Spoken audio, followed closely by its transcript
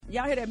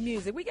Y'all hear that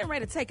music? We getting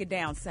ready to take it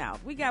down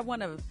south. We got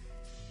one of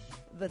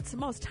the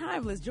most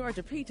timeless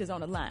Georgia peaches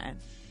on the line.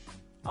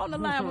 On the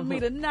line with me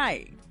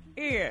tonight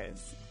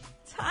is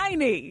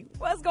Tiny.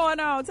 What's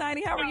going on,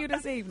 Tiny? How are you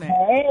this evening?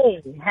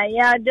 Hey, how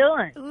y'all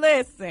doing?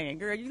 Listen,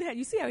 girl,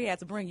 you see how he had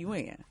to bring you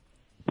in.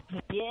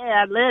 Yeah,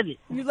 I love it.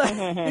 You love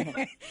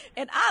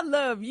and I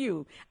love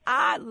you.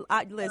 I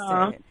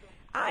listen.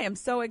 I am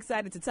so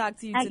excited to talk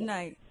to you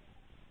tonight.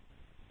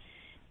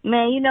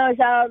 Man, you know it's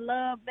all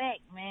love back,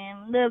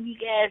 man. Love you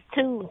guys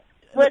too.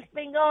 What's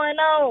been going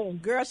on?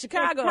 Girl,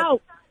 Chicago.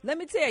 Let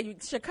me tell you,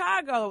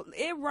 Chicago,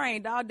 it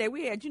rained all day.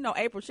 We had,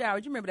 April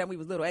showers. You remember that we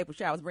was little April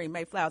showers bring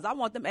May flowers. I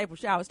want them April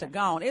showers to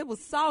gone. It was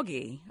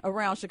soggy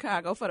around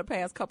Chicago for the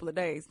past couple of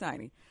days,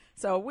 Tiny.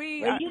 So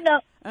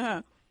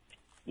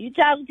you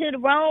talking to the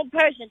wrong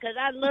person because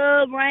I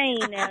love rain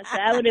now. So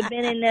I would have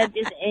been in there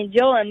just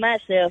enjoying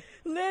myself.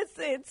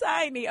 Listen,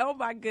 Tiny, oh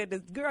my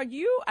goodness. Girl,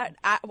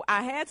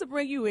 I had to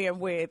bring you in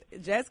with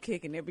just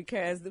kicking it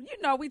because,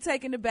 we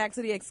taking it back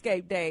to the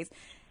escape days.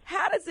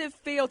 How does it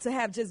feel to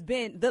have just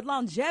been the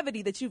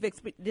longevity that you've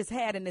just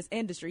had in this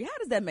industry? How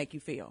does that make you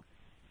feel?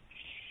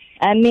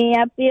 I mean,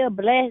 I feel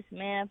blessed,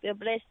 man. I feel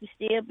blessed to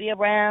still be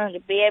around, to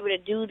be able to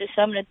do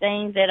some of the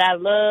things that I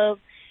love,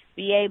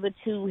 be able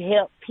to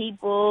help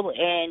people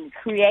and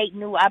create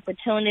new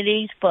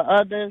opportunities for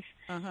others.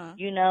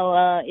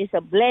 It's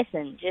a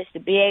blessing just to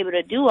be able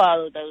to do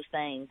all of those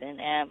things.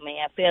 And I mean,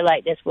 I feel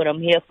like that's what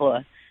I'm here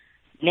for.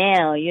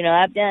 Now,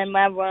 I've done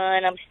my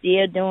run. I'm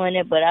still doing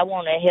it, but I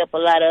want to help a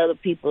lot of other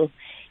people,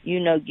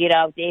 get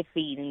off their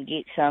feet and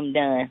get something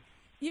done.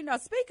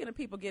 Speaking of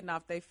people getting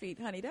off their feet,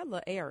 honey, that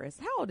little heiress,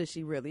 how old is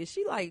she really? Is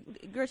she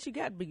girl, she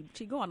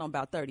going on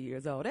about 30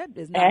 years old. That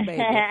is not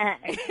baby.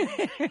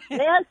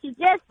 Well, she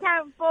just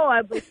turned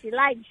 4, but she's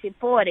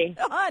 40.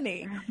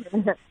 Honey,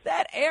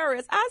 that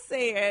heiress, I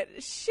said,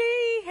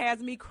 she has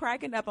me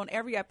cracking up on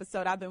every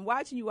episode. I've been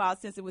watching you all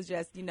since it was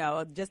just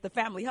the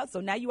family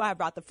hustle. Now you all have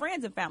brought the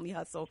friends and family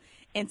hustle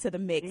into the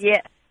mix.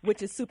 Yeah.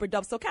 Which is super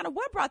dope. So kind of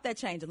what brought that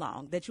change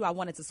along that you all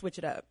wanted to switch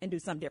it up and do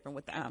something different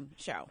with the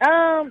show?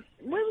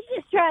 We were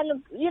just trying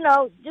to,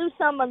 do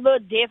something a little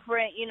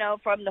different,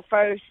 from the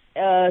first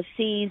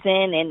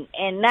season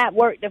and not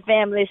work the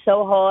family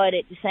so hard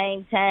at the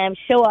same time,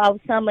 show off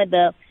some of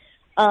the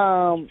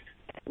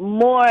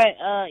more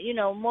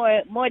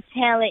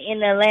talent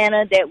in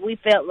Atlanta that we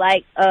felt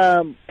like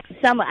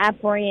some of our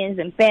friends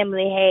and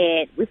family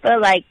had. We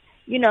felt like,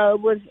 it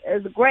was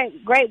a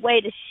great way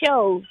to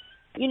show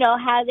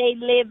how they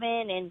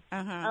living and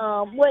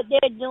what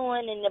they're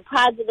doing and the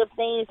positive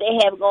things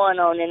they have going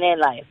on in their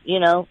life,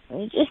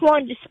 And just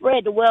wanted to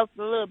spread the wealth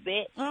a little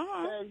bit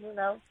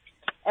because,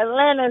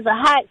 Atlanta's a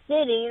hot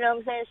city, what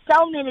I'm saying?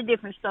 So many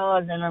different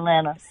stars in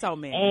Atlanta. So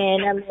many.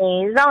 And, I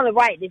mean, it's only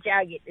right that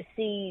y'all get to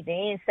see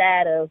the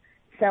inside of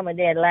some of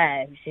their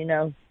lives,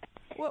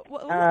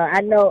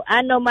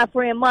 I know my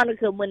friend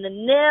Monica wouldn't have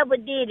never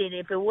did it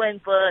if it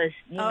wasn't for us,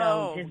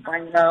 just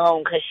bringing her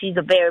on because she's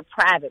a very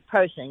private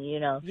person,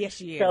 Yes,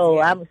 she is. So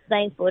yeah. I was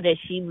thankful that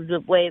she was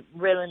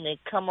willing to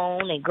come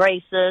on and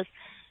grace us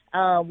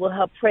with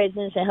her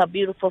presence and her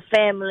beautiful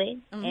family.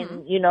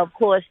 And, of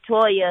course,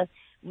 Toya,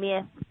 me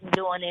and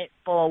doing it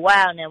for a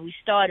while now. We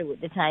started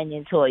with the Tiny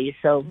and Toya,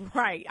 so.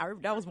 Right.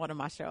 That was one of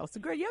my shows. So,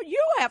 girl,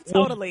 you have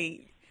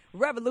totally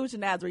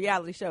revolutionized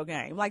reality show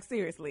game, like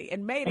seriously,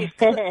 and made it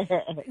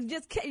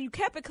you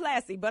kept it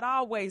classy, but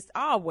always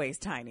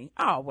Tiny,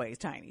 girl,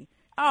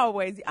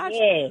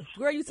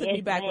 you took me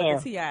back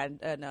with the T.I.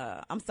 and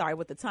I'm sorry,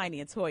 with the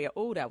Tiny and Toya.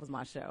 Oh, that was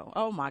my show.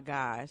 Oh my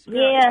gosh, girl.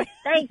 Yeah,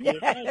 thank you.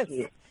 Yes. Thank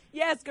you.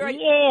 Yes, girl.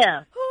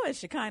 Yeah. Who is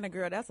Shekinah,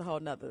 girl? That's a whole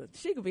nother.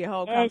 She could be a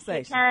whole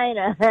conversation.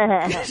 Shekinah.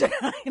 Yeah,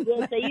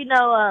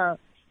 so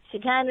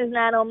Shekinah's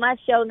not on my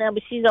show now,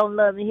 but she's on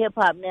Love and Hip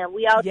Hop now.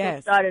 We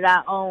also started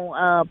our own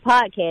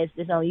podcast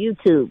that's on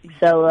YouTube.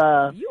 So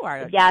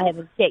if y'all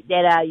haven't checked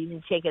that out, you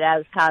can check it out.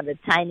 It's called the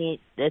Tiny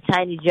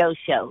Joe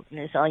Show, and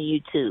it's on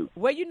YouTube.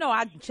 Well,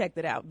 I checked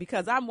it out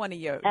because I'm one of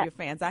your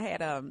fans. I had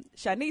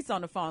Shanice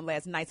on the phone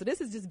last night, so this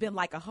has just been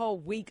like a whole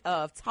week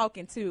of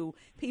talking to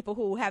people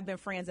who have been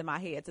friends in my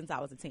head since I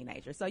was a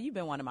teenager. So you've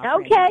been one of my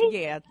friends.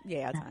 Okay.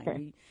 Yeah,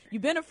 Tiny.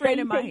 You've been a friend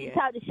in my head. You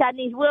talked to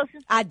Shanice Wilson?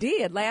 I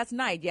did last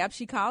night. Yep,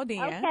 she called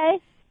in. Okay.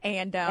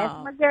 And that's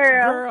my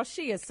girl. Girl,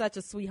 she is such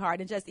a sweetheart,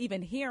 and just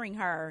even hearing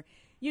her,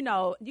 you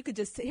could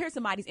just hear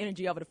somebody's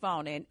energy over the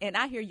phone, and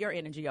I hear your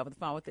energy over the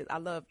phone with this. I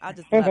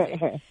just love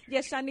it.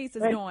 Yes,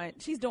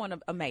 Shanice she's doing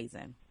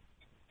amazing.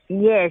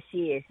 Yes, she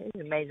is. She's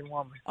an amazing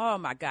woman. Oh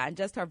my God, and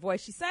just her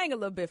voice. She sang a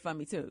little bit for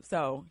me too,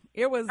 so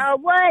it was. Oh,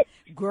 what?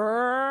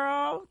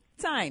 Girl,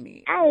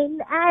 Tiny. I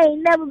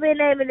ain't never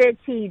been able to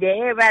achieve that.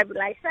 Everybody be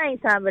like, sing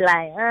something,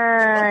 like,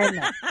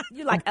 no.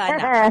 You like,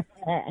 no.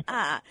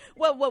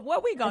 Well,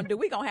 what we gonna do?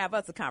 We gonna have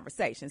us a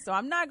conversation. So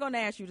I'm not gonna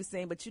ask you to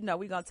sing, but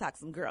we gonna talk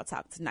some girl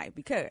talk tonight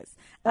because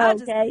I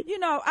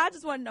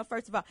just want to know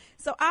first of all.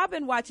 So I've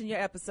been watching your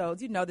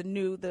episodes.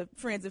 The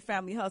Friends and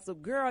Family Hustle.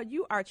 Girl,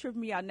 you are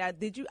tripping me out now.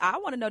 I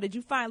want to know, did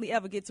you finally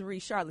ever get to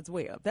read Charlotte's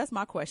Web? That's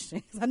my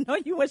question. I know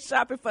you were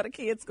shopping for the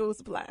kids' school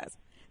supplies.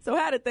 So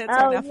how did that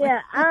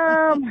turn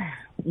out?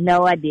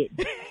 No, I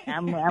didn't.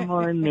 I'm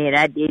gonna admit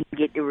I didn't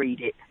get to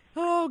read it.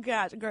 Oh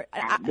gosh, girl!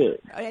 I did.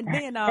 And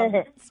then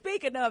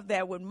speaking of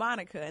that, with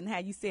Monica and how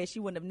you said she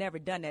wouldn't have never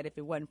done that if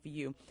it wasn't for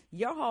you.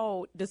 Your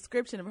whole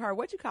description of her,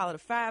 what you call it, a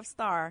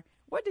 5-star.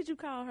 What did you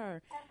call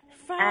her?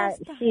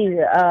 5-star. She's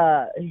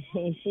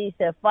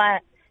a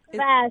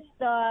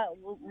 5-star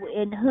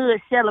in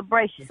hood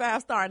celebration.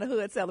 5-star in the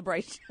hood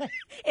celebration.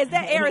 Is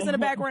that Eris in the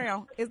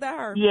background? Is that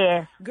her?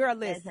 Yeah. Girl,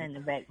 listen. That's in the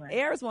background.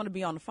 Eris want to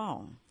be on the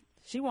phone.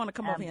 She want to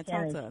come over here and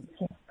talk to us.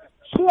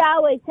 She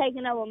always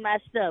taking over my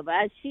stuff.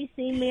 She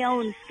see me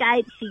on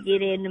Skype, she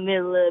get in the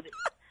middle of it.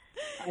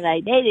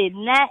 Like, they did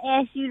not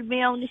ask you to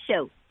be on the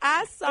show.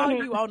 I saw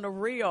you on the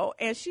reel,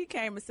 and she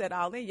came and said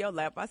all in your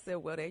lap. I said,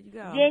 well, there you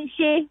go. Didn't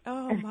she?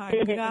 Oh, my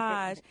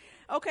gosh.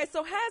 Okay,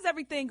 so how's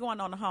everything going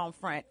on the home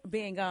front,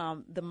 being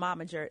the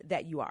momager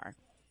that you are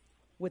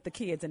with the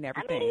kids and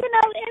everything? I mean,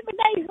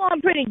 everything's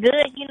going pretty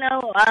good,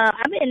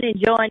 I've been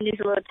enjoying this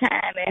little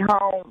time at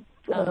home,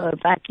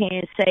 if I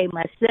can't say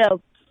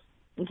myself,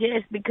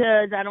 just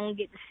because I don't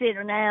get to sit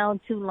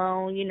around too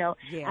long,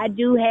 Yeah. I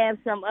do have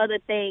some other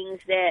things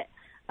that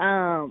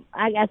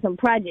I got some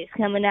projects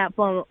coming up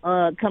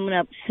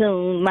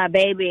soon. My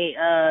baby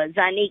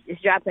Zanique is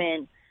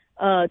dropping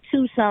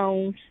 2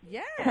 songs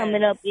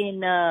coming up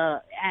in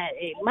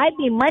it might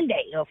be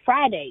Monday or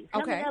Friday.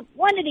 Coming up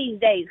one of these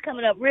days,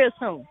 coming up real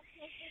soon.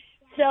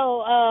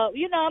 So,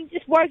 I'm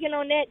just working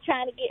on that,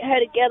 trying to get her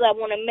together. I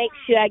want to make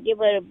sure I give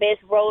her the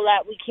best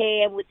rollout we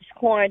can with this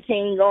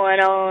quarantine going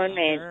on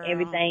and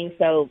everything.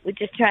 So we're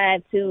just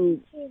trying to,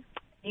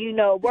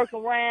 work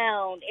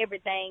around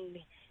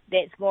everything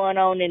that's going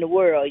on in the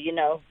world, I'm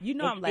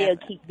laughing. Still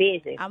keep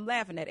busy. I'm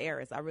laughing at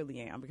Eris. I really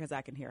am, because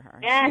I can hear her.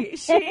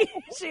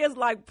 She is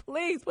like,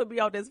 please put me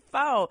on this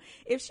phone.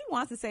 If she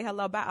wants to say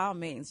hello, by all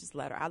means, just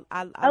let her.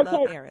 I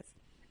love Eris.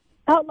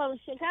 Hold on,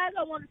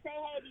 Chicago want to say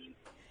hey to you.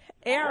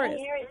 Eris.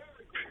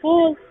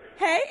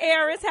 Hey,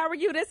 Eris. How are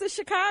you? This is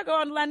Chicago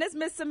on the line. This is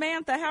Miss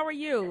Samantha. How are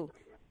you?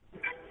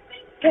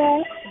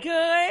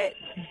 Good.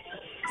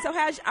 So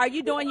are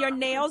you doing your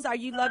nails? Are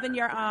you loving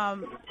your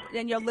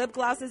and your lip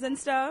glosses and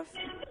stuff?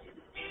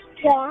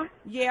 Yeah.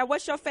 Yeah.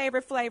 What's your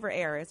favorite flavor,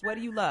 Eris? What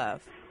do you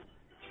love?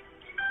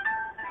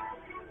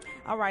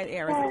 All right,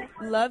 Eris.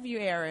 Love you,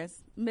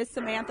 Eris. Miss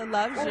Samantha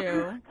loves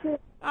you.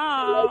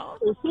 Oh.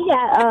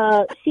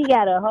 She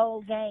got a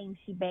whole game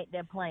she back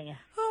there playing.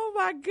 Oh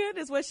my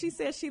goodness, what she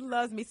said, she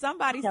loves me.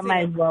 Somebody's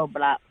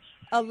Roblox.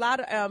 A lot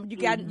of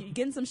you're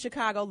getting some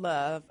Chicago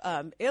love.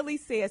 Illy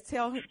says,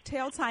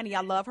 tell Tiny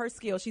I love her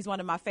skills. She's one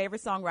of my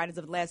favorite songwriters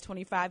of the last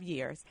 25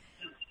 years.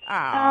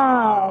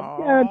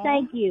 Oh,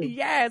 thank you.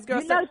 Yes,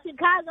 girl.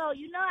 Chicago.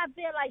 I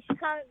feel like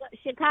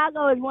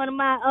Chicago is one of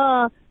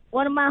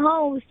my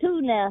homes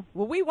too now.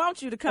 Well, we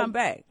want you to come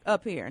back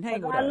up here and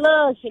hang with us. I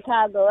love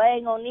Chicago. I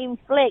ain't gonna even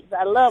flex.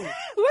 I love it.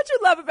 What you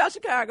love about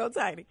Chicago,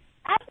 Tiny?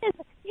 I just,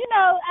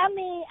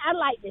 I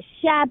like the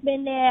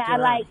shopping there. Girl, I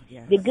like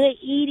the good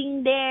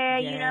eating there.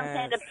 Yes. You know what I'm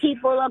saying? The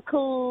people are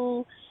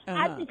cool.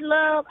 I just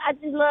love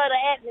the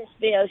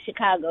atmosphere of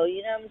Chicago.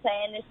 You know what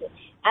I'm saying?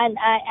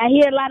 I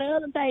hear a lot of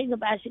other things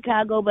about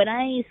Chicago, but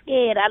I ain't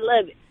scared. I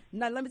love it.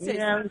 Now, let me tell you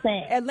know what I'm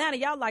saying? Atlanta,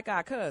 y'all like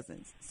our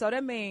cousins. So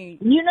that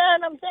means... You know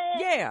what I'm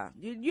saying?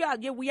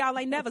 Yeah. We all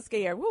ain't never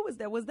scared. Who was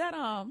that? Was that,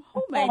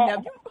 who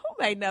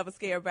made Never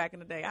Scared back in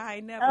the day? I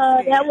ain't never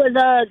scared. That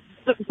was,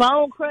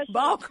 Bone Crusher.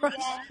 Bone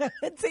Crusher.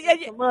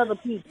 Some other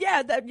people.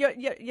 Yeah,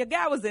 your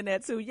guy was in there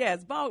too.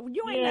 Yes, Bone.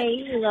 You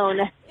ain't he was on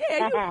that.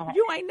 Yeah,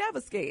 you ain't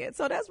never scared.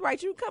 So that's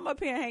right. You come up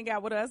here and hang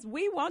out with us.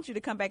 We want you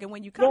to come back, and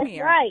when you come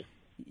here... right.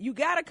 You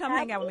got to come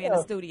hang out with me in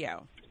the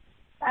studio.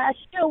 I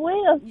sure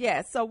will.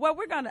 Yeah, so what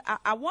we're going to,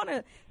 I want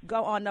to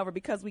go on over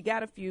because we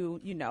got a few,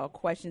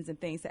 questions and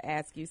things to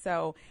ask you.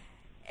 So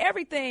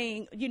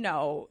everything,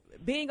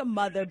 being a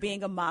mother,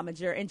 being a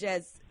momager, and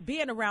just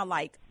being around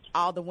like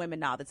all the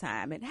women all the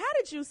time. And how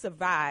did you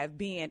survive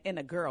being in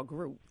a girl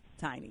group,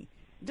 Tiny?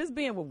 Just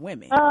being with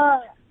women.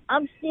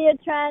 I'm still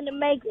trying to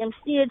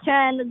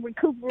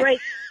recuperate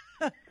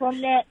from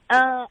that.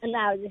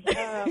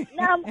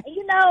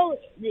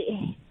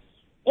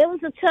 It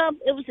was a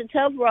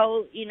tough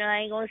road, I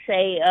ain't gonna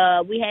say.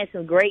 We had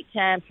some great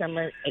times, some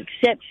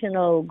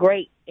exceptional,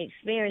 great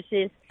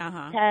experiences,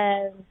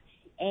 times,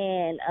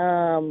 and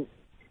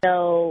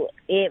so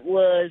it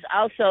was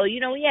also,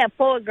 we had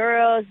 4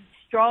 girls,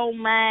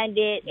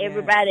 strong-minded,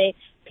 everybody,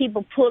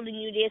 people pulling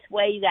you this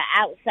way. You got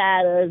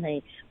outsiders,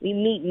 and we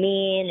meet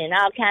men and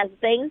all kinds of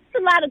things.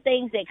 There's a lot of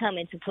things that come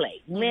into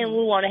play. Men,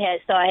 we want to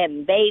start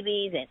having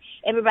babies, and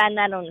everybody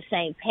not on the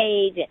same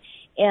page,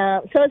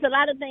 and so it's a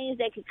lot of things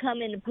that could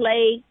come into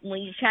play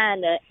when you're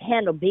trying to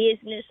handle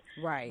business.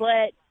 Right.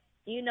 But,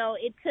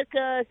 it took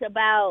us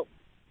about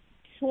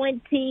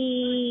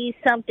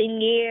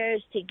 20-something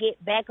years to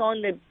get back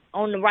on the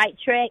right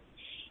track.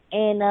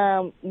 And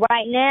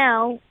right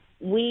now,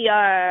 we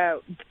are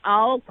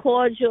all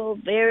cordial,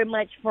 very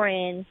much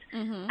friends.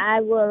 Mm-hmm.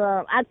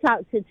 I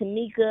talk to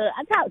Tameka.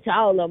 I talk to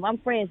all of them. I'm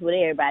friends with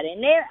everybody.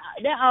 And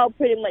they're all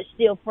pretty much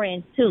still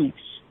friends, too.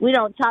 We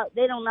don't talk.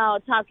 They don't all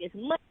talk as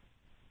much.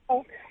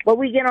 But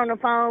we get on the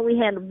phone, we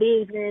handle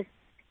business.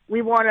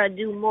 We want to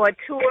do more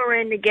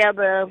touring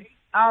together.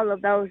 All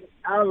of those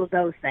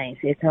things.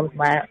 Here comes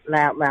my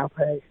loudmouth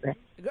husband.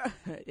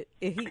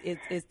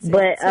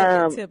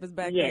 Tip is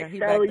back yes,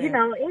 there. So you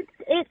know,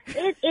 it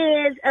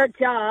is a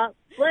job,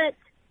 but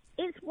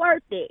it's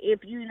worth it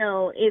if you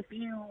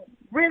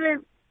really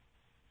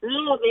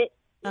love it.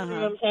 You know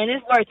what I'm saying?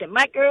 It's worth it.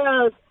 My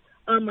girls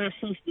are my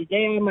sisters.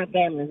 They are my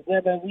family.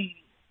 Whether we,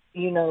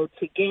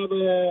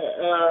 together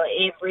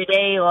every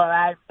day or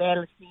I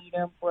barely see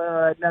them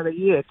for another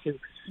year or two.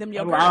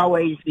 We'll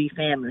always be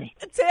family.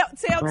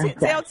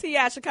 Tell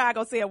T.I.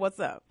 Chicago said what's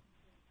up.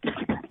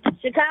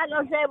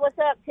 Chicago said what's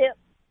up, Tip.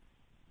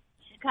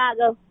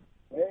 Chicago.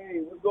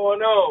 Hey, what's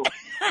going on?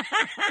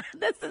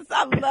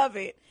 I love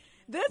it.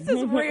 This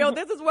is real.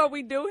 This is what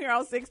we do here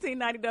on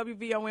 1690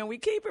 WVON. We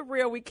keep it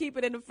real. We keep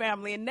it in the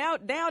family. And now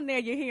down there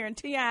you're hearing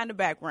T.I. in the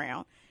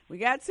background. We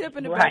got Tip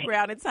in the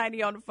background and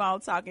Tiny on the phone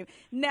talking.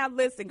 Now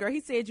listen, girl,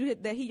 he said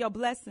that he your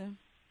blessing.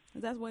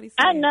 That's what he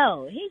said. I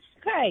know. He's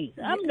crazy.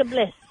 I'm the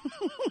blessing.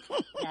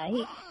 Yeah,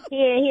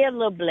 he a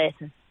little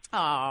blessing.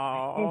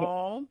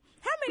 Oh.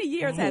 How many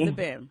years has it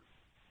been?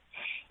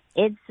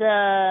 It's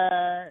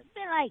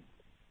been like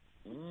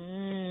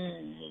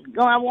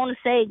I want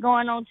to say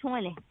going on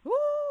 20.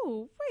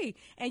 Ooh, wait.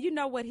 And you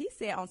know what he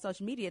said on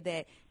social media,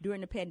 that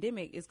during the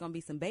pandemic it's going to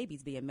be some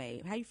babies being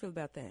made. How you feel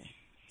about that,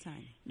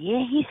 Tiny?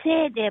 Yeah, he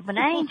said that, but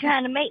I ain't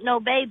trying to make no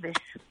babies.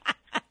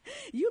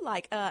 You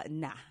like,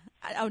 nah.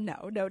 Oh,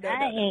 no.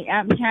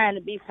 I'm trying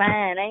to be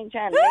fine. I ain't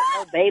trying to make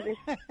no babies.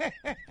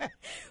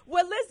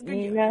 Well,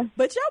 listen,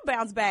 but your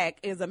bounce back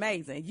is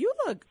amazing. You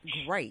look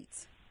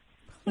great.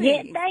 Please.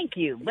 Yeah, thank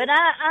you. But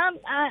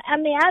I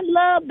mean, I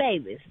love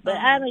babies, but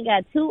I done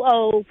got too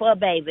old for a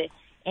baby.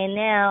 And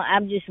now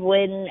I'm just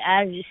waiting.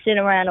 I'm just sitting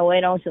around and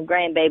waiting on some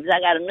grandbabies. I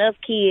got enough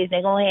kids.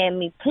 They're going to have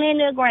me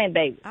plenty of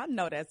grandbabies. I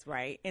know that's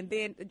right. And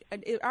then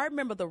I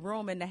remember the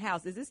room in the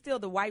house. Is it still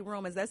the white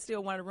room? Is that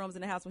still one of the rooms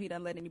in the house where he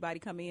doesn't let anybody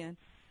come in?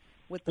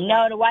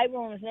 The white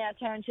room is now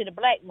turned to the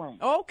black room.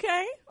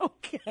 Okay.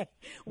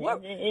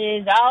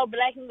 It's all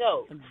black and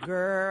gold.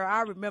 Girl,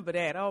 I remember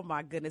that. Oh,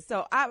 my goodness.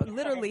 So I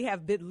literally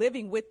have been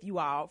living with you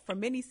all for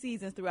many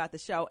seasons throughout the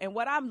show. And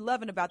what I'm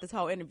loving about this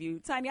whole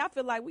interview, Tiny, I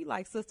feel like we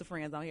like sister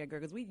friends on here,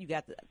 girl, because you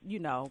got the,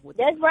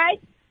 That's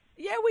right.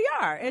 Yeah, we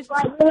are. That's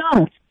right, we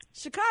are.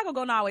 Chicago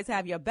gonna always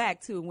have your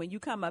back, too, when you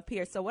come up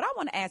here. So what I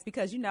want to ask,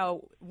 because,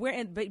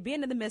 we're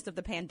being in the midst of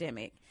the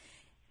pandemic,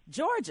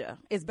 Georgia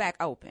is back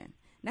open.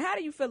 Now, how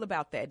do you feel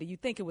about that? Do you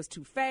think it was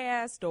too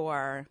fast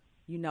or,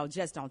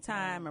 just on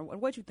time? Or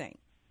what you think?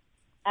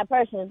 I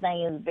personally think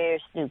it was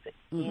very stupid.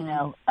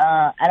 Mm-hmm.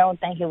 I don't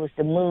think it was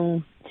the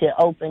move to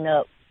open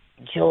up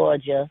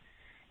Georgia.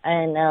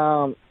 And,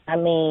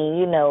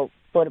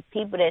 for the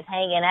people that's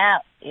hanging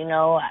out,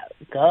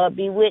 God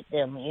be with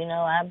them.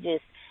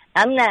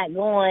 I'm not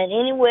going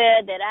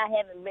anywhere that I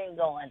haven't been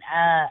going.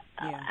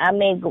 I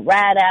may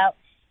ride out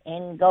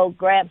and go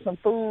grab some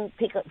food,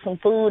 pick up some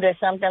food or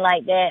something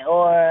like that,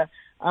 or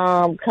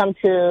come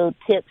to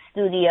Tip's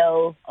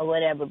studio or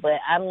whatever, but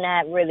I'm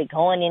not really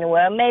going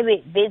anywhere.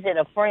 Maybe visit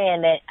a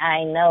friend that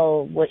I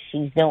know what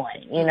she's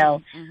doing,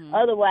 Mm-hmm.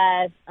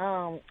 Otherwise,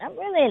 I'm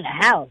really in the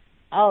house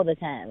all the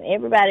time.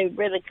 Everybody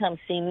really comes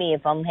see me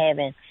if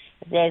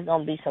there's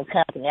going to be some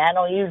company. I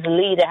don't usually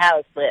leave the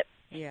house, but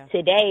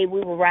today we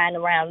were riding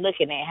around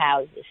looking at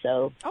houses,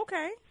 so.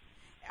 Okay.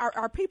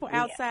 Are people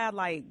outside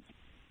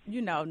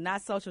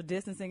not social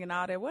distancing and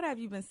all that? What have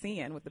you been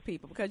seeing with the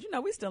people? Because,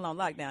 we still on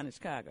lockdown in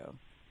Chicago.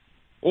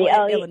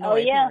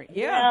 Illinois.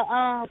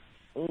 I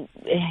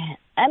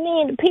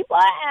mean, the people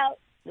are out.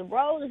 The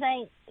roads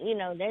ain't,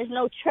 there's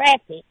no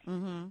traffic,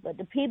 but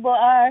the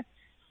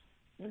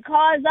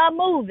cars are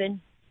moving.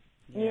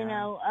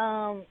 Yeah.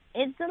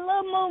 It's a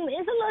little movement.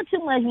 It's a little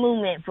too much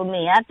movement for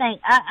me. I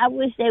think I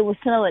wish they would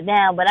slow it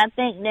down, but I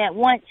think that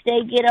once they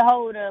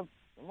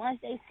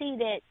see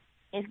that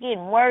it's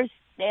getting worse,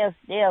 they'll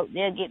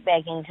get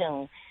back in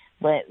tune.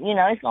 But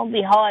it's gonna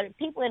be hard.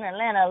 People in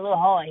Atlanta are a little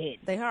hard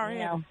hit. They are,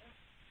 Yeah.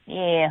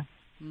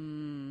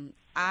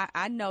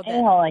 I know that.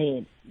 They hard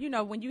hit.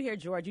 When you hear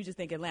Georgia, you just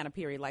think Atlanta.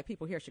 Period. Like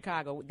people hear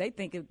Chicago, they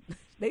think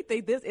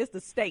this is the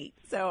state.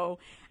 So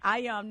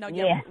I know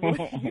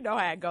you know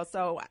how it goes.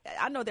 So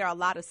I know there are a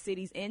lot of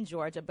cities in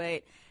Georgia,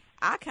 but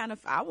I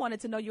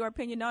wanted to know your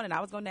opinion on it.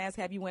 I was going to ask,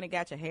 have you went and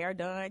got your hair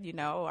done?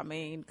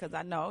 Because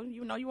I know,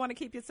 you want to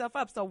keep yourself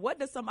up. So what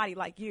does somebody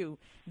like you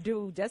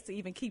do just to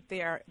even keep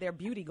their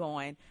beauty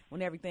going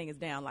when everything is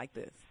down like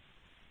this?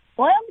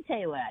 Well, let me tell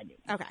you what I did.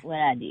 Okay. What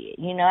I did.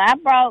 I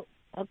brought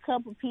a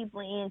couple people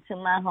into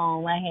my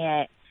home. I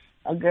had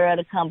a girl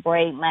to come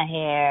braid my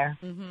hair.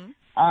 Mm-hmm.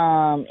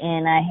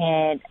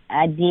 And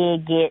I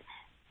did get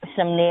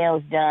some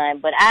nails done,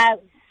 but I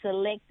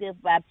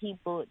selective by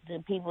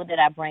the people that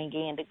I bring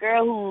in. The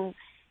girl who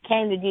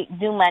came to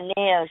do my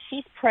nails,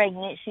 she's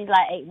pregnant. She's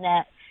like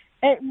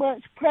 8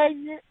 months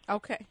pregnant.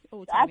 Okay.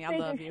 Oh, Tommy, I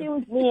love you. She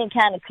was being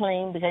kind of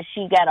clean because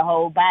she got a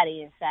whole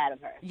body inside of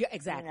her. Yeah,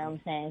 exactly. You know what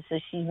I'm saying? So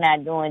she's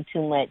not doing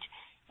too much.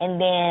 and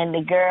then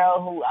the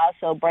girl who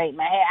also braided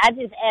my hair. I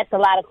just asked a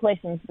lot of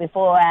questions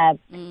before I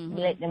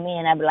let them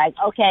in. I'd be like,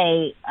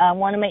 okay, I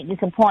want to make this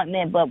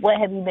appointment, but what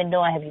have you been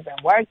doing? Have you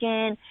been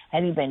working?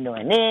 Have you been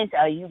doing this?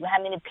 How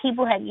many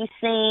people have you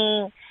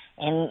seen?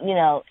 And, you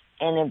know,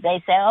 and if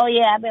they say, oh,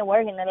 yeah, I've been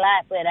working a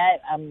lot, but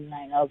I'm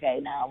like,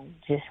 okay, now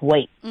just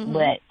wait.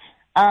 But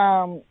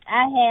I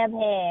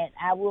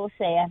will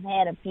say I've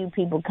had a few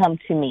people come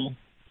to me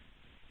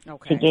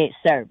to get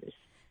service.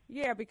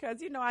 Yeah,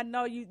 because, you know, I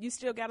know you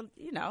still got to,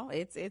 you know,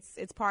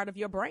 it's part of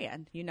your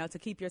brand, you know, to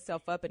keep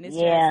yourself up. And it's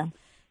just,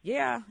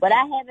 But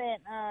I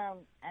haven't,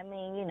 I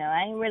mean, you know,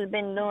 I ain't really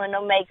been doing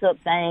no makeup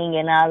thing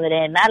and all of that.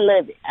 And I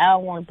love it. I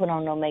don't want to put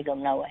on no makeup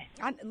no way.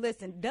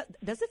 Listen,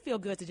 does it feel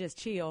good to just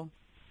chill?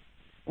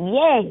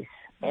 Yes.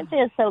 It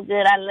feels so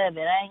good. I love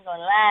it. I ain't going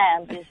to lie.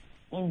 I'm just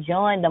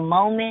enjoying the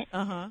moment,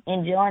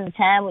 enjoying the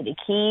time with the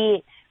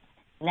kids,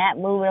 not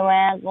moving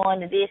around, going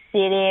to this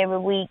city every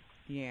week.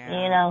 Yeah.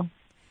 You know.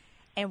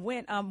 And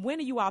when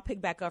do you all pick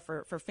back up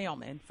for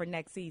filming for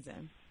next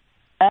season?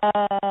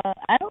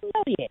 I don't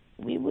know yet.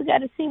 We got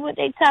to see what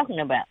they're talking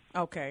about.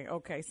 Okay.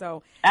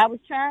 So I was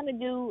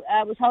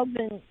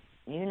hoping,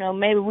 you know,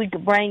 maybe we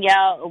could bring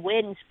y'all a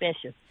wedding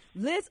special.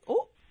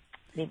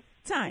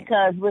 Time.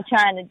 Because we're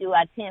trying to do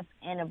our 10th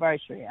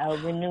anniversary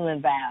of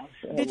renewing vows.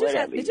 Did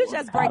you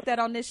just break that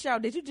on this show?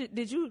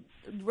 Did you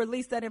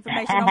release that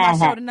information on my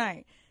show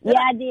tonight? Yeah,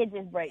 I did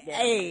just break that.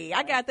 Hey,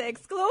 I got the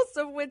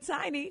exclusive with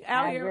Tiny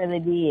out here. I really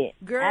did.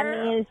 Girl. I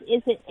mean,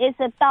 it's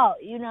a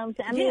thought, you know what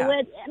I'm saying?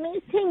 I mean,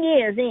 it's 10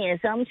 years in,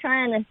 so I'm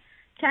trying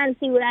to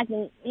see what I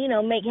can, you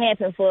know, make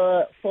happen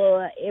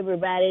for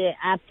everybody,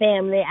 our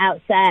family,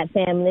 outside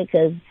family,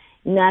 because,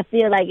 you know, I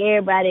feel like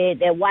everybody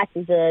that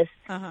watches us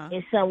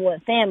is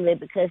somewhat family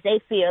because they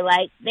feel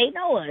like they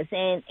know us,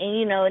 and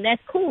you know, and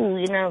that's cool.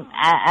 You know,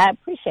 I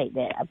appreciate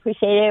that. I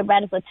appreciate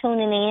everybody for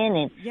tuning in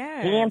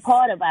and being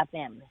part of our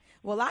family.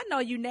 Well, I know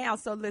you now,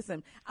 so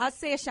listen. I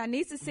said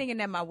Shanice is singing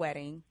at my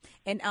wedding,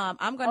 and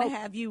I'm going to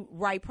have you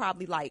write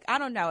probably like, I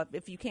don't know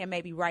if you can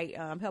maybe write,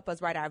 help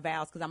us write our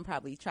vows, because I'm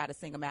probably try to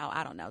sing them out.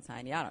 I don't know,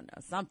 Tiny. I don't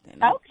know, something.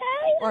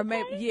 Okay. Or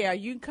maybe,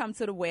 you can come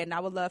to the wedding. I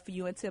would love for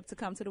you and Tip to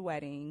come to the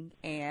wedding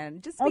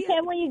and just when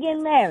you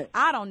getting married?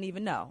 I don't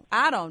even know.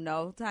 I don't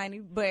know, Tiny,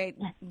 but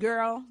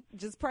girl,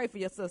 just pray for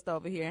your sister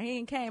over here. He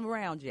ain't came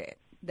around yet.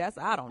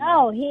 I don't know.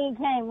 Oh, he ain't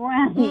came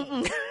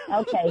around.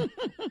 Okay.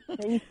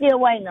 So you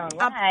still waiting on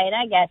him. All right,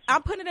 I got you.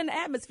 I'm putting it in the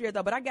atmosphere,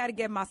 though, but I got to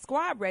get my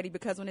squad ready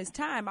because when it's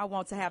time, I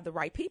want to have the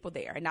right people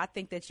there. And I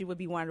think that you would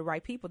be one of the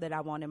right people that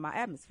I want in my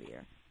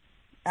atmosphere.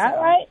 So,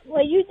 all right.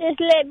 Well, you just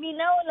let me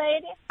know,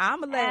 lady. I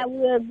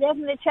will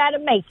definitely try to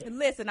make it.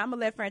 Listen, I'm going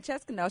to let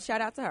Francesca know.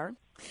 Shout out to her.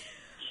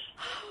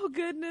 Oh,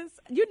 goodness.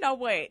 You know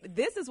what?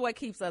 This is what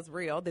keeps us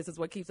real. This is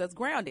what keeps us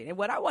grounded. And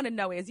what I want to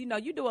know is, you know,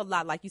 you do a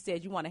lot. Like you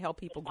said, you want to help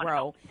people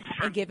grow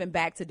and giving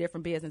back to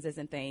different businesses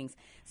and things,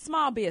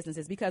 small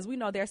businesses, because we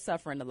know they're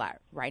suffering a lot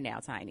right now,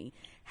 Tiny.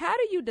 How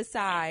do you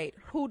decide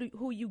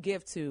who you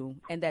give to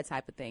and that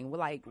type of thing?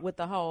 Like with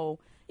the whole,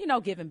 you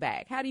know, giving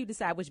back. How do you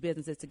decide which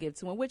businesses to give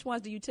to and which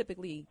ones do you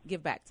typically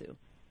give back to?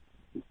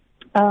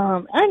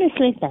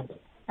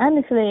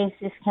 Honestly, it's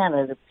just kind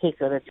of the pick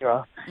of the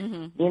draw.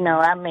 You know,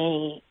 I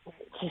mean,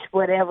 just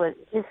whatever,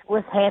 just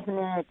what's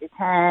happening at the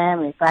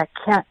time. If I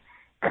can't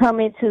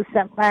come into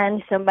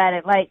find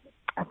somebody, like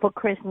for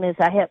Christmas,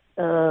 I helped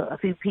a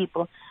few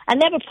people. I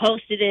never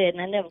posted it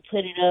and I never put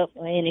it up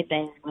or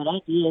anything, but I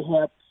did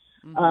help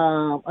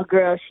a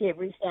girl. She had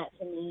reached out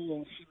to me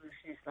and she was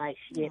just like,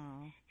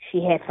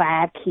 she had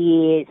 5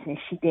 kids and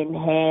she didn't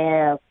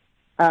have,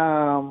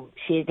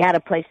 she had got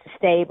a place to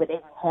stay, but they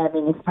didn't have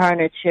any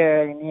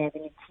furniture, didn't have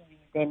any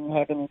TVs, didn't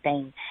have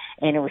anything,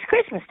 and it was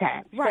Christmas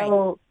time. Right.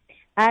 So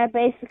I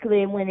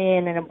basically went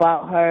in and I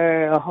bought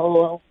her a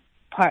whole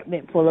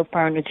apartment full of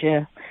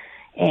furniture,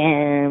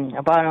 and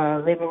I bought her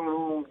a living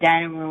room,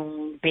 dining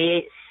room,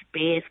 beds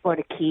for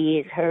the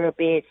kids, her a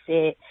bed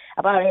set.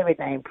 I bought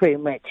everything pretty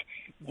much.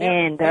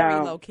 Very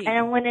low key. And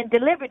I went and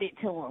delivered it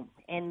to them.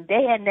 And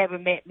they had never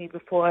met me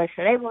before,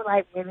 so they were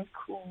like really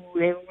cool.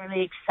 They were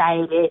really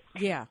excited.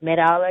 Yeah. Met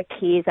all their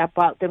kids. I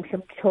bought them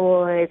some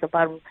toys. I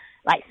bought them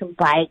like some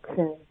bikes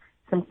and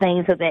some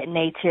things of that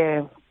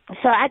nature.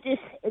 So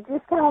it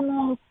just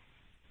kind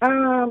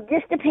of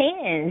just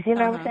depends. You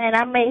know what I'm saying?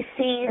 I may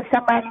see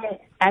somebody,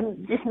 I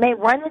just may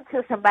run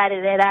into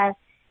somebody that I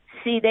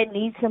see that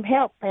needs some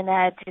help, and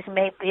I just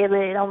may feel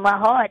it on my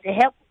heart to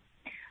help.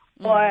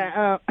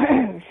 Or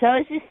so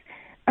it's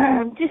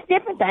just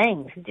different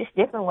things, just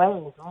different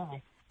ways.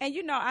 And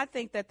you know, I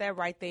think that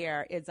right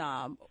there is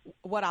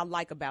what I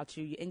like about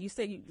you. And you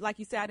said, like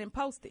you said, I didn't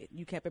post it.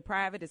 You kept it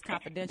private. It's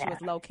confidential.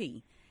 It's low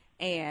key.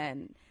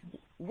 And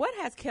what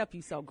has kept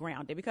you so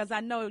grounded? Because I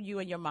know you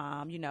and your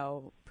mom, you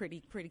know,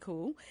 pretty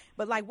cool.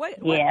 But like, what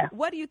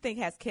do you think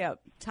has kept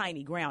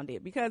Tiny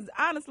grounded? Because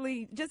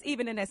honestly, just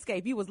even in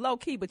Escape, you was low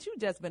key, but you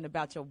just been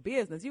about your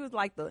business. You was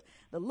like the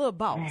little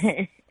boss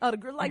of the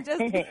group, like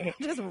just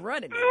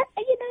running it.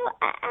 You know,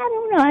 I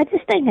don't know. I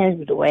just think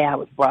that's the way I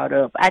was brought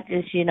up. I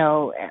just, you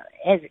know,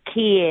 as a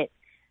kid,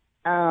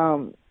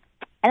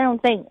 I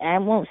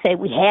won't say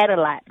we had a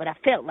lot, but I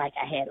felt like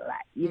I had a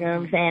lot. You know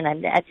what I'm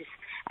saying?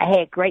 I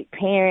had great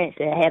parents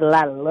that had a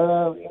lot of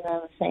love, you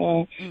know what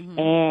I'm saying?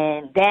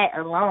 And that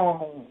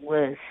alone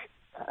was,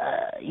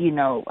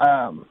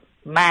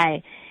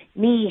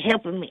 me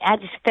helping me. I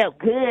just felt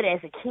good as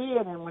a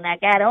kid. And when I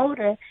got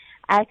older,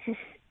 I just,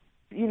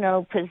 I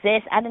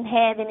don't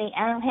have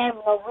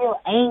no real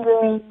anger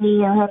in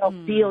me. I don't have no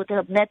build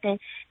up, nothing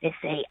that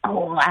say,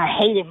 oh, I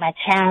hated my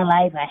child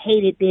life. I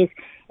hated this.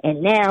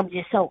 And now I'm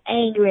just so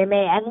angry and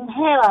mad. I didn't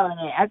have all of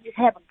that. I just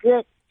have a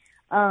good,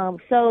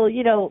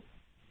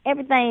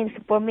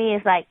 everything for me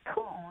is like,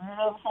 cool. You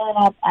know what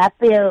I'm saying? I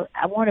feel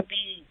I want to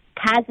be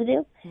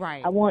positive.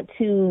 Right. I want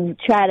to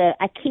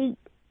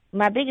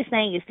my biggest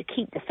thing is to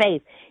keep the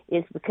faith,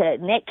 is because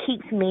that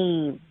keeps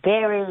me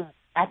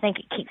I think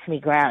it keeps me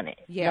grounded,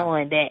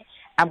 knowing that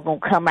I'm going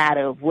to come out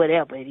of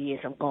whatever it is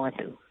I'm going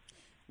through.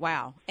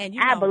 Wow. And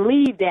I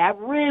believe that. I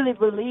really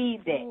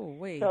believe that.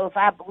 Ooh, so if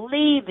I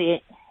believe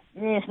it,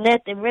 there's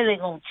nothing really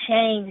going to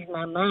change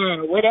my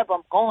mind or whatever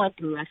I'm going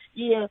through. I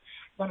still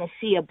going to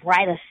see a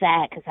brighter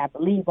side because I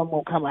believe I'm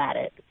going to come out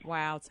of it.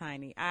 Wow,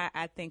 Tiny.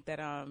 I think that,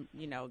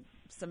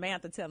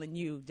 Samantha telling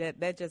you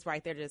that just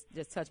right there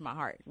just touched my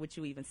heart with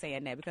you even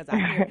saying that, because I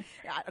hear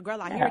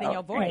it in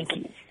your voice.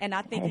 And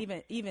I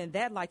think even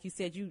that, like you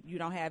said, you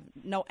don't have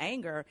no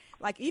anger.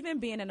 Like even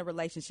being in a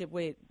relationship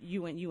with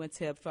you and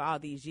Tip for all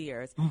these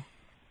years,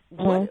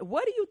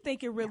 what do you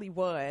think it really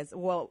was?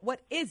 Well,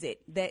 what is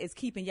it that is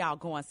keeping y'all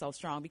going so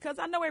strong? Because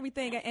I know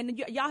everything, and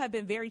y'all have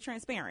been very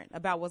transparent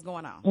about what's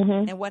going on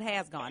and what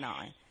has gone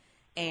on.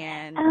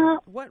 And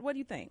what do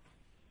you think?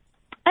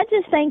 I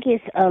just think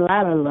it's a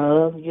lot of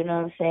love, you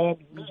know what I'm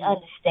saying? Me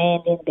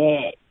understanding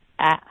that,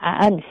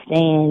 I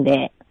understand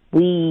that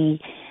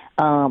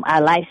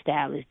our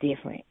lifestyle is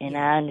different. And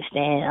I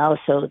understand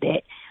also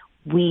that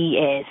we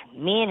as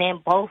men,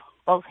 and both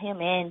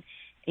him and,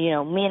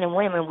 men and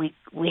women,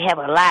 we have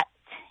a lot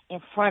in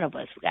front of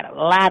us. We got a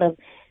lot of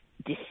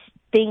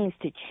things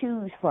to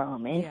choose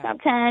from. And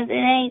sometimes it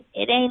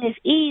ain't as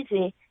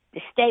easy to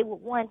stay with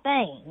one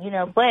thing,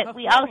 but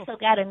we also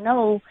got to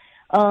know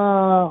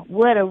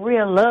what a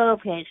real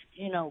love is,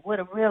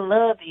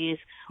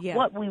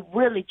 what we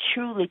really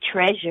truly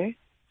treasure.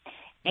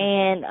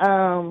 And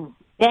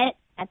that,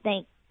 I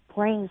think,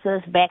 brings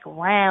us back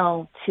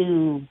around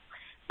to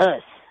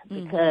us,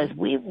 because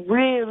we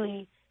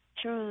really,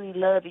 truly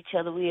love each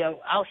other. We are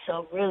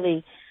also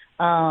really,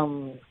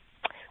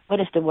 what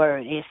is the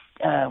word?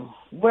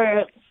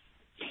 We're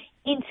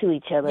into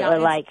each other.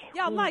 Y'all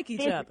like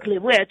each other.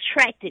 We're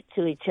attracted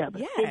to each other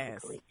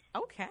physically.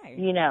 Okay.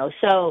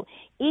 So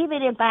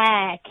even if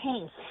I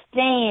can't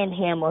stand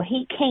him or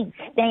he can't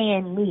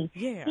stand me,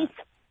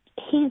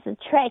 he's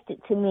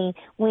attracted to me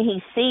when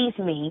he sees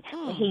me.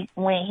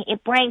 When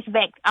it brings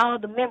back all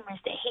the memories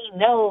that he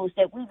knows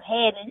that we've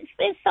had, and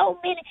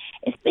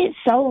it's been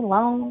so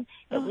long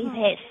that we've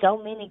had so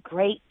many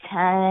great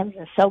times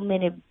and so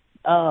many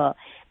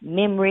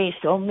memories,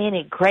 so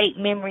many great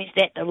memories,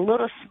 that the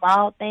little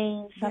small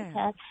things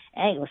sometimes,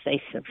 I ain't going to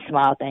say some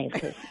small things,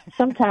 because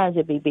sometimes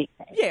it be big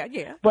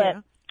things.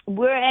 But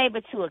we're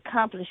able to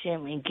accomplish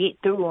them and get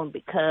through them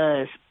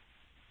because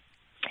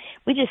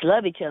we just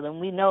love each other,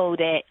 and we know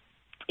that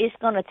it's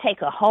going to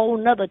take a whole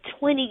nother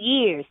 20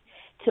 years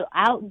to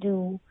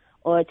outdo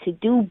or to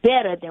do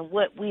better than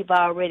what we've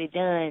already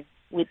done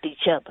with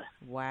each other.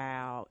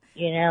 Wow.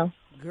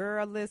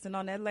 Girl, listen,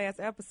 on that last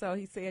episode,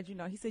 he said you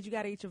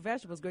got to eat your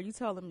vegetables. Girl, you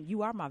told him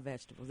you are my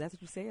vegetables. That's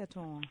what you said to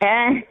him.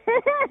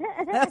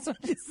 That's what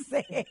you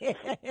said.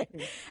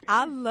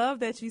 I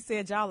love that you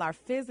said y'all are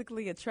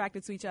physically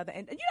attracted to each other.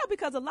 And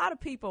because a lot of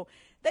people,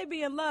 they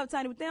be in love,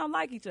 Tiny, but they don't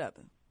like each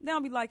other. They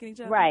don't be liking each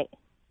other. Right.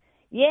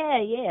 Yeah.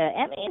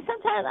 I mean,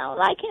 sometimes I don't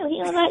like him.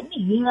 He don't like me.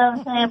 You know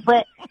what I'm saying?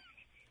 But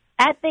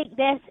I think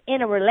that's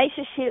in a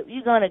relationship,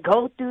 you're going to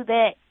go through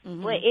that.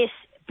 But it's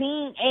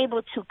being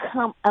able to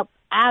come up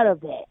out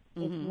of that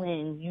is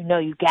when you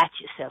got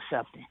yourself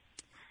something.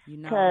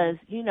 Because,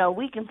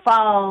 we can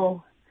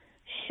fall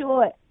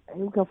short.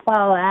 We can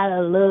fall out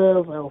of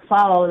love or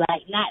fall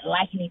like not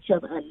liking each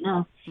other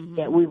enough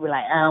that we were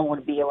like, I don't want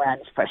to be around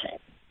this person.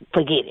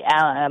 Forget it.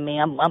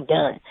 I'm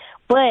done.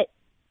 But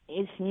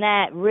it's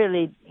not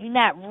really, you're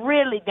not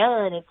really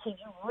done until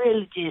you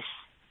really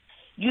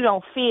you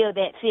don't feel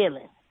that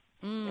feeling.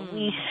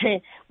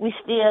 We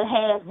still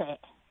have that.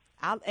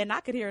 And I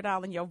could hear it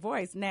all in your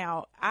voice.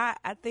 Now,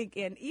 I think,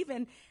 and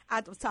even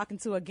I was talking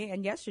to,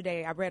 again,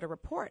 yesterday, I read a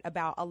report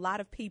about a lot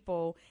of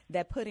people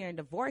that put in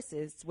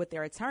divorces with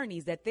their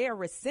attorneys, that they're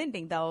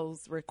rescinding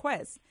those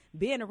requests,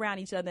 being around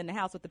each other in the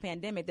house with the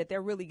pandemic, that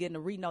they're really getting to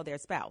re-know their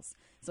spouse.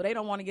 So they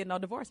don't want to get no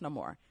divorce no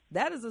more.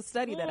 That is a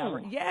study that I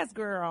read. Yes,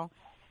 girl.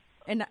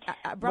 And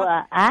I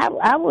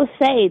will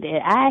say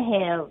that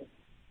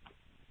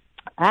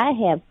I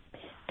have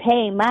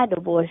paid my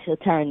divorce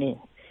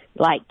attorney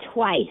like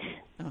twice.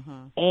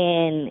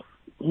 And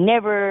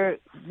never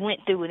went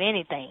through with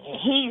anything. And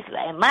he's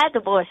like, my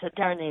divorce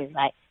attorney is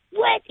like,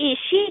 what is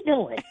she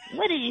doing?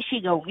 What is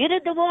she going to get a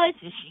divorce?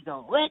 Is she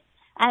going to what?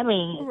 I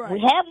mean, Right. we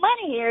have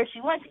money here. If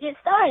she wants to get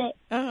started.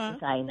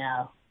 It's like,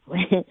 no.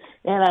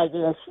 They're like,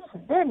 yeah,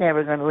 they're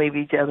never going to leave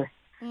each other.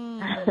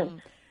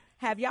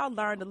 Have y'all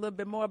learned a little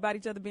bit more about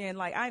each other being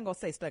like, I ain't going to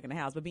say stuck in the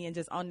house, but being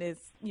just on this,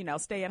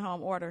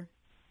 stay-at-home order?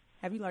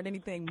 Have you learned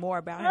anything more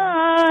about him?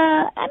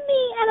 I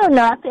mean, I don't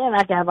know. I feel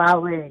like I've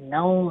already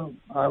known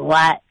a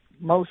lot,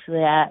 most of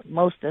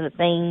the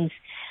things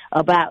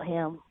about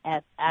him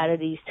out of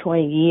these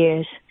 20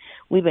 years.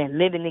 We've been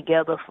living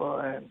together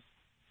for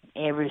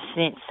ever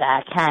since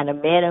I kind of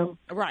met him.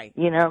 Right.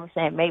 You know what I'm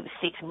saying? Maybe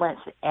 6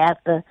 months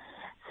after.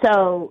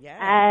 So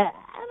yeah.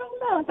 I don't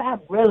know if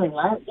I've really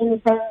learned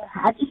anything.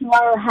 I just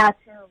learned how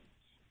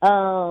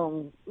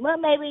to,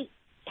 maybe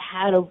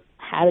how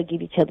to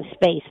give each other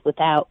space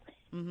without,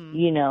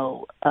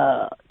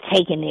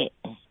 taking it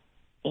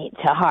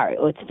to heart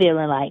or it's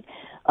feeling like,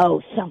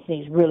 oh,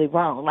 something's really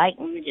wrong. Like,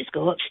 let me just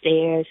go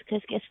upstairs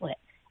because guess what?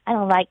 I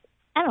don't like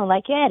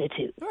your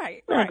attitude.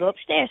 Right. I'm gonna go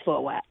upstairs for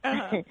a while.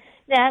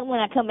 Now, when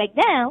I come back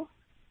down,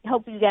 I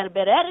hope you got a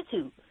better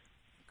attitude.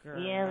 Girl.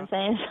 You know what I'm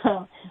saying?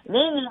 So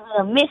then you're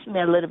gonna miss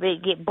me a little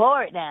bit, get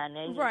bored down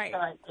there. Right.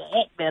 Start to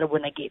act better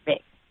when I get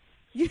back.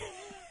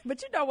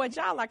 But you know what,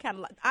 y'all are kind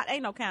of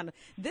like,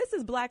 this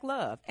is black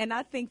love. And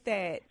I think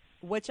that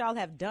what y'all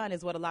have done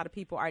is what a lot of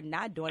people are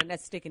not doing, and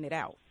that's sticking it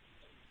out.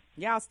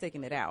 Y'all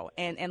sticking it out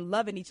and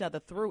loving each other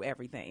through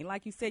everything.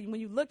 Like you said,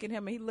 when you look at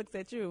him and he looks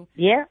at you.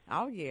 Yeah.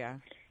 Oh, yeah.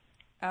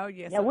 Oh,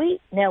 yeah. Now we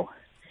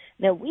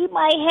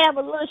might have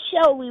a little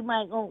show. We're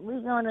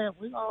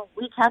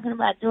talking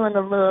about doing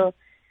a little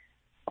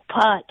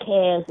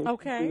podcast.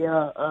 Okay.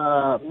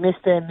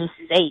 Mr. and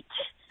Mrs. H.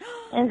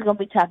 And it's going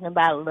to be talking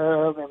about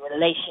love and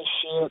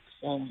relationships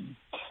and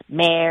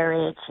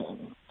marriage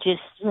and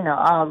just,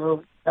 all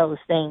of those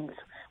things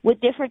with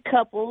different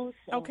couples.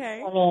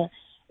 Okay. We're going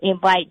to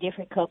invite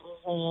different couples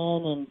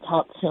in and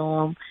talk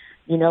to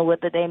them,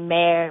 whether they're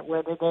married,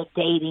 whether they're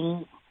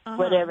dating,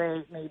 whatever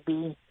it may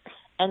be.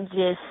 And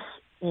just,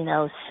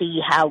 see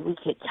how we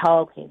could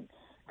talk and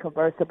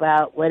converse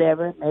about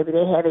whatever. Maybe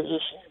they have an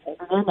issue,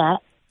 maybe they're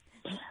not.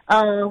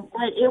 But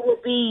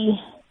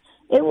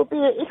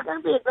it's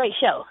going to be a great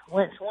show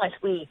once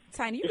we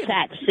Tiny,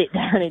 decide to sit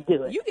down and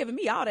do it. You giving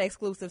me all the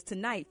exclusives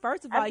tonight.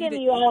 First of all, I'm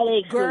giving you all the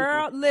exclusives.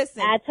 Girl,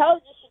 listen. I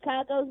told you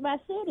Chicago's my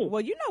city.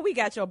 Well, we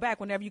got your back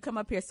whenever you come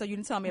up here, so you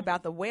can tell me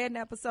about the wedding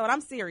episode.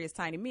 I'm serious,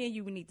 Tiny. Me and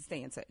you, we need to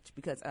stay in touch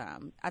because I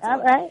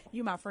told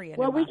you my friend.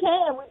 Well, we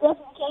definitely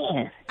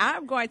can.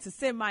 I'm going to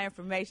send my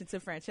information to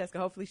Francesca.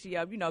 Hopefully she,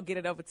 get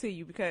it over to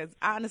you because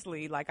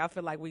honestly, I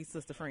feel like we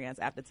sister friends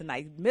after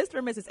tonight. Mr.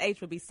 and Mrs.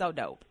 H would be so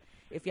dope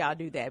if y'all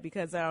do that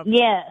because thank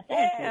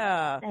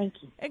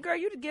you. And girl,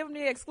 you giving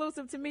the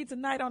exclusive to me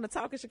tonight on the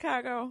Talk of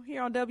Chicago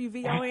here on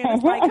WVON.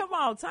 It's like, come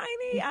on,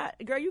 Tiny.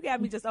 Girl, you got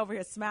me just over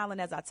here smiling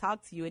as I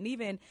talk to you and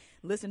even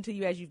listen to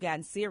you as you've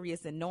gotten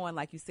serious and knowing,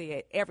 like you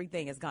said,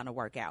 everything is gonna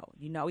work out.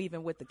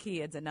 Even with the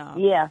kids and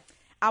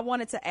I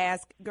wanted to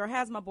ask, girl,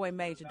 how's my boy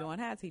Major doing?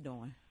 How's he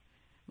doing?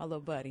 My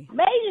little buddy.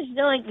 Major's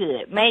doing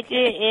good. Major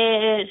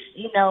is,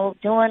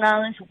 doing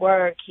all his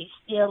work. He's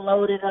still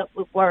loaded up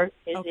with work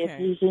as if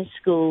he's in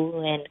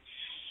school. And,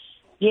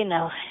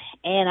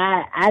 and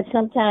I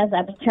sometimes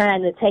I be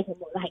trying to take him,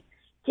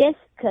 just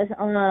because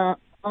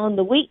on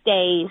the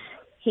weekdays,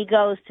 he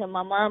goes to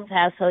my mom's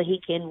house so he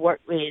can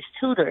work with his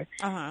tutor.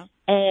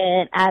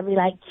 And I be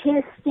like,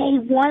 just stay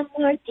one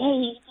more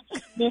day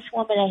to this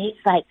woman. And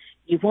he's like,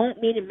 you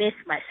want me to miss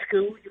my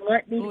school? You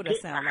want me to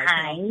get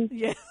behind?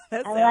 Yes,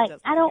 that I'm like,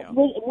 I don't.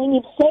 When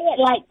you say it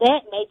like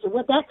that, Major,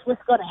 well, that's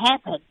what's going to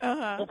happen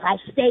if I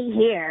stay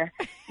here.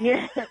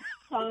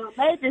 So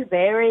Major's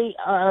very,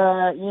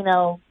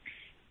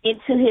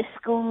 into his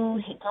school.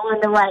 He's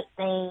doing the right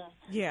thing.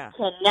 Yeah,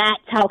 cannot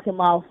talk him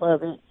off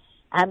of it.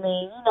 I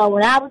mean,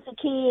 when I was a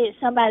kid,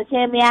 somebody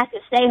tell me I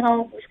could stay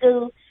home from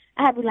school,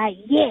 I'd be like,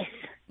 yes.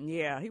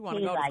 Yeah, he want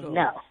to go to school.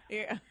 No.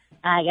 Yeah,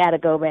 I got to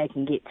go back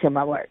and get to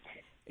my work.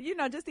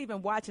 Just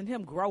even watching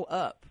him grow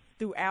up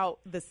throughout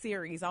the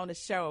series on the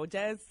show,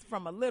 just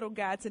from a little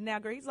guy to now,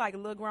 girl, he's like a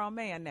little grown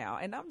man now.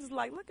 And I'm just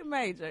like, look at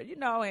Major,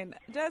 and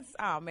just,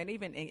 oh, man,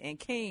 even in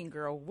King,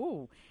 girl,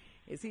 woo.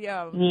 Is he,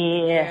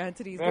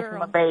 into these that's girls?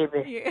 My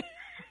baby.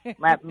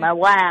 Yeah. my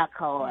wild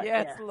card.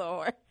 Yes, yeah.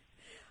 Lord.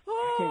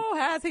 Oh,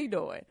 how's he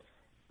doing?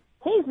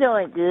 He's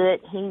doing good.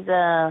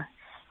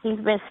 He's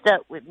been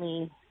stuck with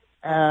me.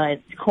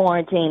 It's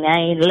quarantine. I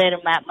ain't let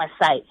him out my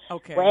sight.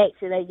 Okay. Well,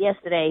 actually,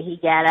 yesterday he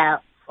got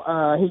out.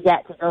 He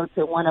got to go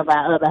to one of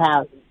our other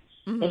houses.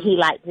 And he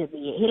likes to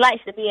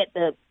be at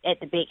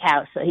the big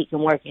house so he can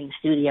work in the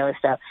studio and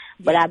stuff.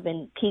 But I've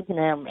been keeping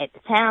him at the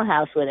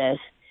townhouse with us.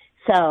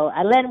 So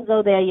I let him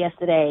go there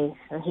yesterday.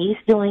 So he's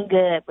doing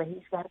good, but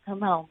he's got to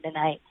come home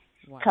tonight.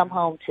 Wow. Come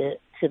home to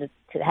the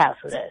house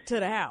with us. To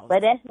the house.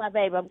 But that's my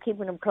baby. I'm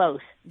keeping him close.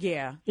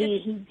 Yeah.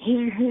 He's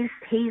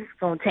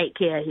gonna take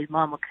care of his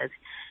mama because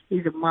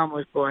he's a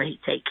mama's boy. He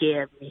take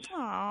care of me.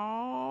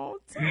 Oh,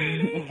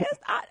 Tiny.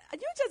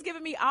 You just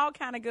giving me all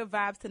kind of good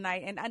vibes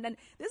tonight. And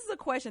this is a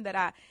question that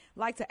I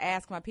like to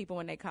ask my people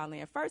when they call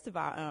in. First of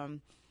all,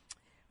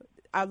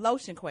 a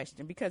lotion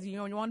question because you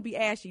don't want to be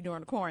ashy during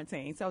the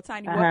quarantine. So,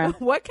 Tiny,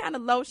 what kind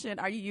of lotion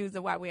are you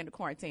using while we're in the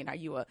quarantine? Are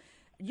you a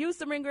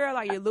Eucerin girl?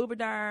 Are you a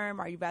Lubriderm?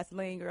 Are you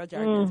Vaseline girl?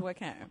 Jergens? What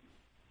kind?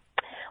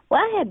 Well,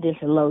 I have this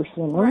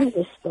lotion. I have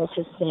this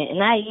special scent,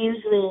 and I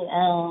usually,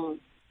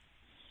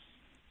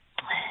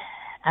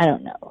 I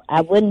don't know.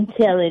 I wouldn't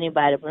tell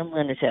anybody, but I'm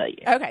going to tell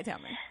you. Okay, tell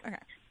me. Okay.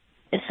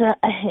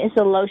 It's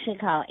a lotion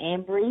called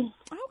Ambry,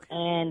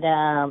 and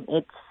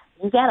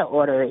you got to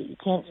order it. You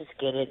can't just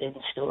get it in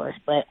the stores.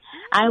 But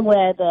I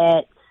wear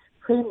that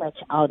pretty much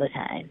all the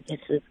time.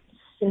 It's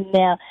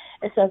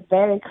a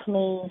very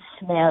clean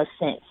smelling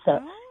scent.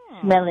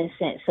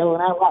 So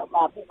when I walk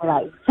by, people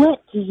are like,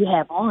 "What do you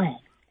have on?"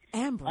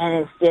 Amber.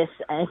 And it's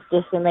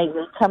just amazing.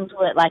 It comes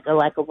with like a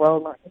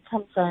roller. It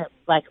comes with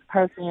like a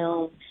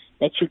perfume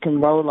that you can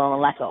roll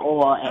on like an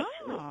oil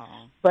actually. Oh.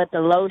 But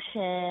the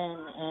lotion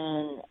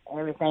and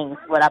everything is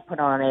what I put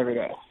on every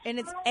day. And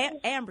it's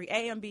Ambry,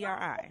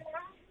 A-M-B-R-I.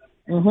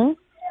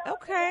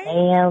 Okay.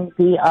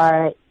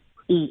 A-M-B-R-E-E.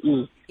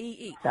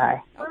 E-E.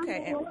 Sorry.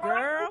 Okay.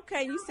 Girl,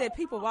 okay. You said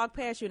people walk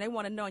past you and they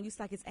want to know, and you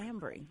like, it's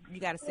Ambry. You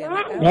got to say it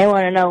like that. They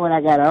want to know what I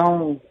got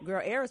on.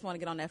 Girl, Eris want to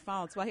get on that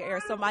phone. So I hear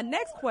Eris. So my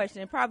next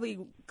question, probably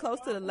close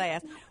to the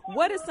last,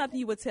 what is something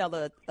you would tell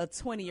a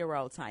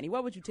 20-year-old Tiny?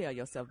 What would you tell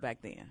yourself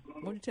back then?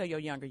 What would you tell your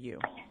younger you?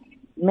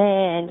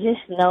 Man,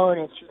 just know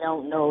that you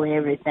don't know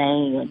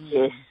everything and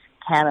just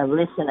kind of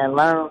listen and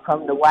learn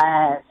from the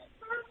wise,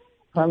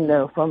 from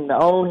the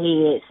old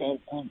heads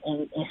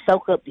and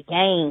soak up the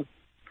game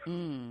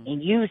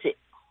and use it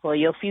for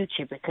your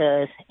future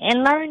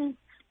and learn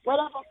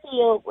whatever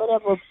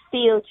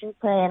field you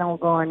plan on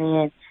going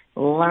in,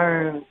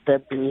 learn the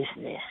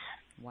business.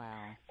 Wow.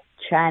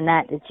 Try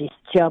not to just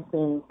jump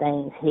in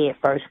things head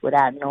first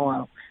without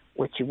knowing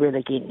what you're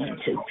really getting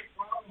into.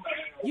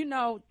 You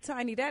know,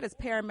 Tiny, that is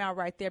paramount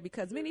right there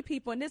because many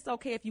people, and it's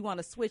okay if you want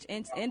to switch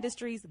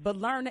industries, but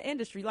learn the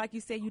industry. Like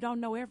you said, you don't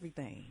know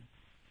everything.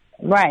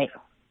 Right.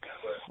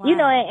 Wow. You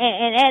know,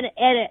 and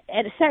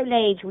at a certain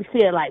age, we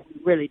feel like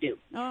we really do.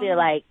 We feel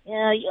like, you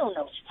don't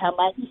know what you're talking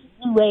about. This is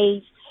new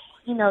age.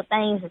 You know,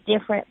 things are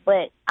different,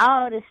 but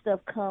all this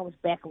stuff comes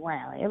back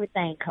around.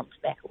 Everything comes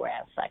back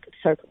around. It's like a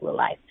circle of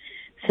life.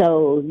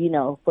 So, you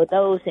know, for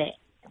those that,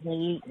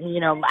 when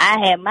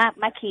I have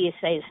my kids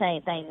say the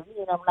same thing to me,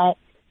 and I'm like,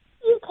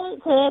 you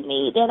can't tell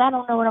me that I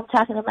don't know what I'm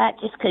talking about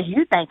just because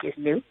you think it's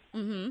new.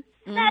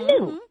 Not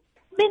new.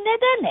 Been there,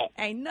 done that.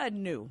 Ain't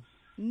nothing new.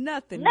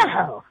 Nothing No.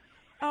 new.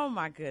 Oh,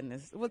 my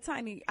goodness. Well,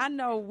 Tiny, I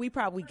know we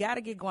probably got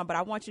to get going, but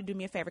I want you to do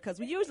me a favor because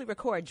we usually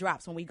record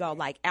drops when we go,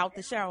 like, out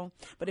the show.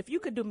 But if you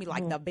could do me,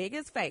 like, the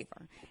biggest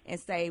favor and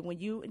say when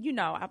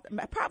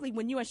probably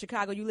when you're in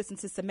Chicago, you listen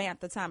to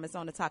Samantha Thomas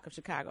on the Talk of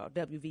Chicago,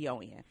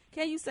 WVON.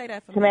 Can you say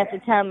that for me? Samantha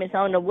Thomas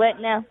on the what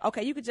now?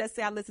 Okay, you could just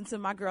say I listen to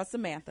my girl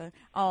Samantha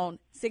on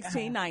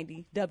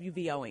 1690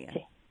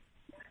 WVON.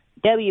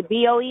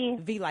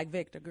 WBON? V like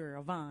Victor,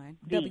 girl, Vine.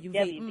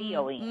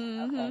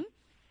 WBON. Okay.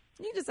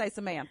 You just say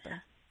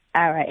Samantha.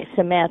 All right,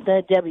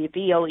 Samantha,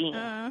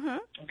 WBON.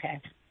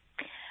 Okay.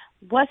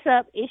 What's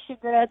up? It's your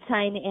girl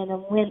Tiny, and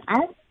when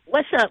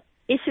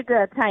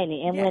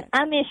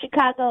I'm in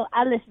Chicago,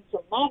 I listen to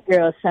my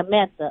girl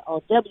Samantha on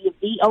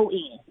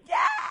WBON.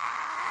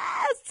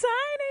 Yes,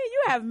 Tiny,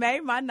 you have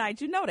made my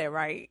night. You know that,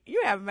 right?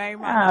 You have made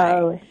my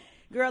night.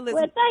 Girl, listen.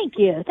 Well, thank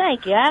you. I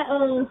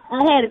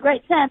had a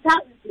great time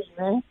talking to you,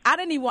 man. I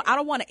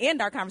don't want to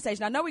end our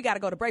conversation. I know we got to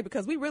go to break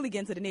because we really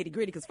get into the nitty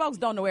gritty because folks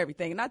don't know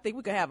everything, and I think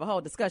we could have a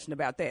whole discussion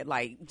about that,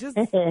 like just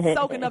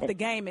soaking up the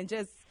game and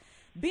just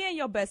being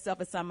your best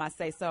self is something I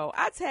say. So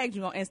I tagged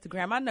you on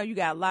Instagram. I know you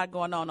got a lot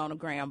going on the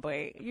gram, but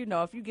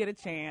if you get a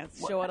chance,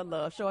 show it a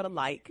love, show it a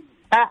like.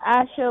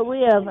 I sure will.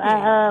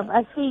 Yeah.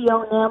 I see you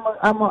on there.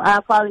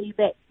 I'll follow you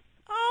back.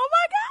 Oh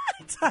my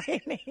God,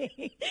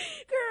 Tiny.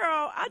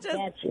 Girl,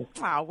 got you.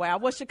 Oh wow.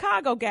 Well,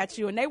 Chicago got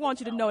you, and they want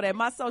you to know that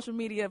my social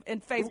media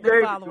and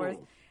Facebook followers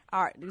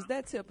are. Is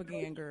that Tip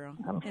again, girl?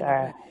 I'm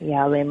sorry.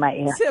 Y'all in my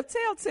ear. Tip,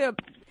 tell Tip.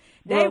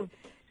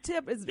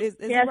 Tip is right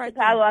Chicago,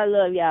 there. I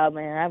love y'all,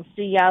 man. I'll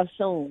see y'all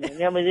soon.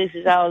 Remember, this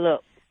is all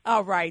up.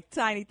 All right,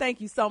 Tiny,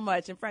 thank you so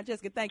much. And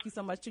Francesca, thank you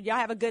so much, too. Y'all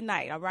have a good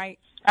night, all right?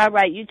 All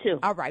right, you too.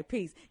 All right,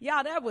 peace.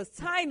 Y'all, that was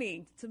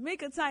Tiny.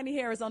 Tameka Tiny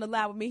Harris on the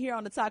line with me here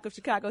on the Talk of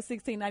Chicago,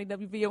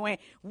 1690 WVON.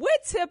 With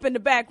Tip in the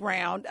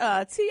background.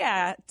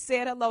 T.I.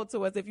 said hello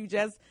to us if you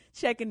just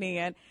checking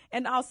in.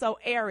 And also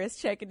Eris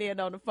checking in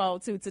on the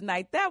phone, too,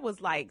 tonight. That was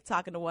like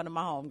talking to one of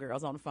my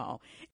homegirls on the phone.